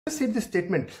You said this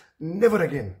statement, never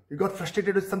again. You got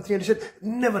frustrated with something and you said,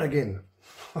 never again.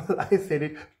 I said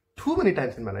it too many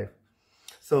times in my life.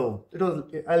 So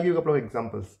I'll give a couple of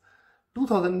examples.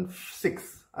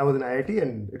 2006, I was in IIT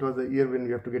and it was the year when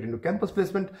we have to get into campus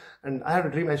placement, and I had a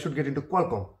dream I should get into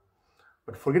Qualcomm.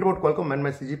 But forget about Qualcomm, man,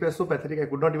 my CGPA is so pathetic I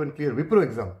could not even clear Wipro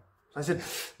exam. So I said,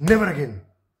 never again.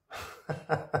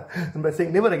 And by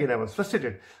saying never again, I was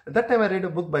frustrated. At that time I read a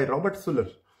book by Robert Suller,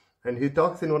 and he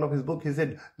talks in one of his books, he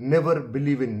said, never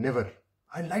believe in never.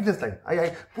 I like this line.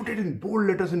 I put it in bold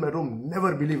letters in my room,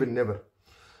 never believe in never.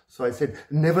 So I said,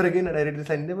 never again, and I read this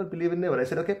line, never believe in never. I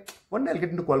said, okay, one day I'll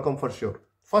get into Qualcomm for sure.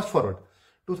 Fast forward,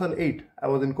 2008, I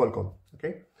was in Qualcomm,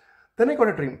 okay. Then I got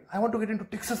a dream, I want to get into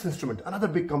Texas Instruments, another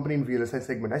big company in VLSI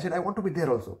segment. I said, I want to be there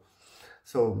also.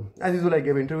 So as usual, I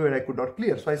gave an interview and I could not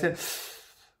clear. So I said,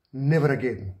 never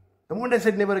again. The moment I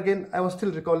said never again, I was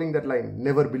still recalling that line,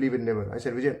 never believe in never. I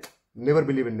said, Vijay, never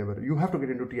believe in never. You have to get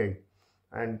into TI.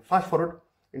 And fast forward,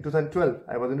 in 2012,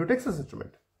 I was into Texas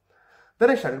Instruments. Then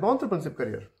I started my entrepreneurship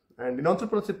career. And in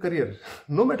entrepreneurship career,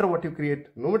 no matter what you create,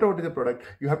 no matter what is the product,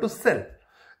 you have to sell.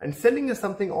 And selling is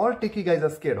something all techie guys are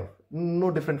scared of.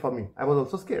 No different for me. I was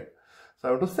also scared. So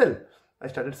I want to sell. I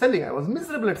started selling. I was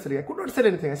miserable at selling. I could not sell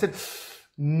anything. I said,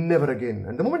 never again.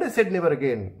 And the moment I said never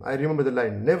again, I remember the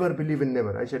line, never believe in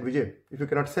never. I said, Vijay, if you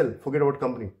cannot sell, forget about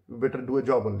company. You better do a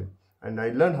job only. And I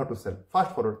learned how to sell.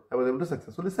 Fast forward, I was able to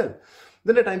successfully sell.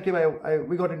 Then the time came,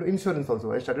 we got into insurance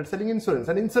also. I started selling insurance.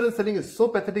 And insurance selling is so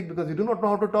pathetic because you do not know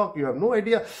how to talk. You have no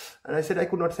idea. And I said, I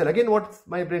could not sell. Again, what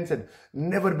my brain said,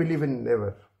 never believe in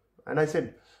never. And I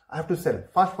said, I have to sell.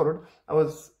 Fast forward,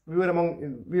 we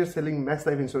were selling Max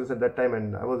Life insurance at that time,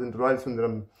 and I was in Royal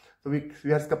Sundaram. So we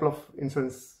had a couple of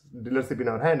insurance dealership in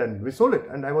our hand, and we sold it.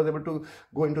 And I was able to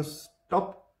go into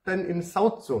top 10 in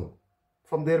South Zone.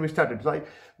 From there we started. So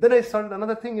then I started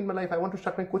another thing in my life. I want to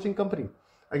start my coaching company.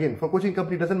 Again, for coaching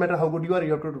company, it doesn't matter how good you are,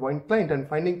 you have to find client, and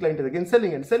finding client is again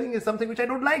selling. And selling is something which I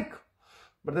don't like.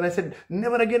 But then I said,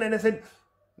 never again. And I said,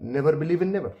 never believe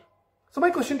in never. So my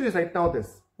question to you is right now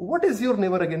this. What is your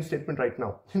never again statement right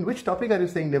now? In which topic are you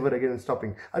saying never again and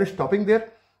stopping? Are you stopping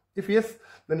there? If yes,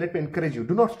 then let me encourage you.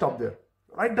 Do not stop there.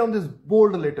 Write down these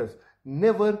bold letters.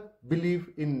 Never believe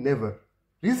in never.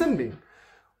 Reason being,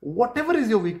 whatever is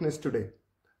your weakness today,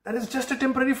 that is just a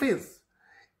temporary phase.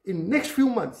 In next few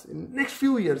months, in next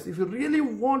few years, if you really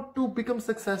want to become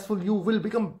successful, you will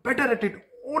become better at it.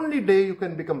 Only day you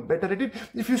can become better at it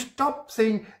if you stop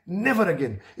saying never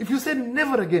again. If you say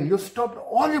never again, you stopped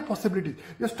all your possibilities.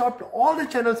 You stopped all the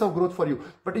channels of growth for you.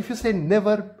 But if you say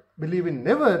never believe in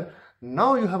never,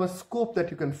 now you have a scope that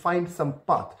you can find some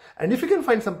path. And if you can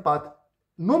find some path,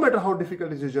 no matter how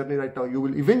difficult is your journey right now, you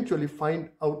will eventually find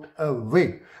out a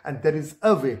way. And there is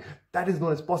a way. That is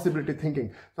known as possibility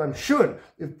thinking. So I'm sure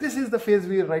if this is the phase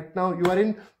we right now you are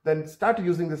in, then start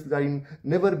using this line,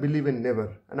 never believe in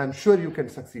never. And I'm sure you can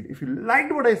succeed. If you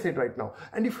liked what I said right now,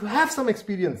 and if you have some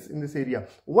experience in this area,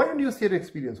 why don't you share your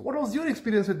experience? What was your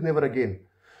experience with never again?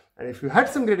 And if you had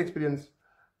some great experience,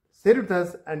 share it with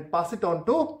us and pass it on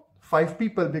to 5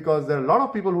 people, because there are a lot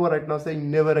of people who are right now saying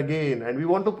never again, and we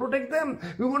want to protect them.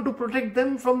 We want to protect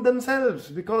them from themselves,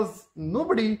 because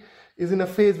nobody is in a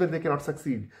phase where they cannot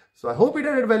succeed. So I hope it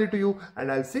added value to you,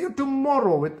 and I'll see you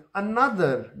tomorrow with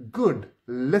another good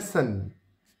lesson.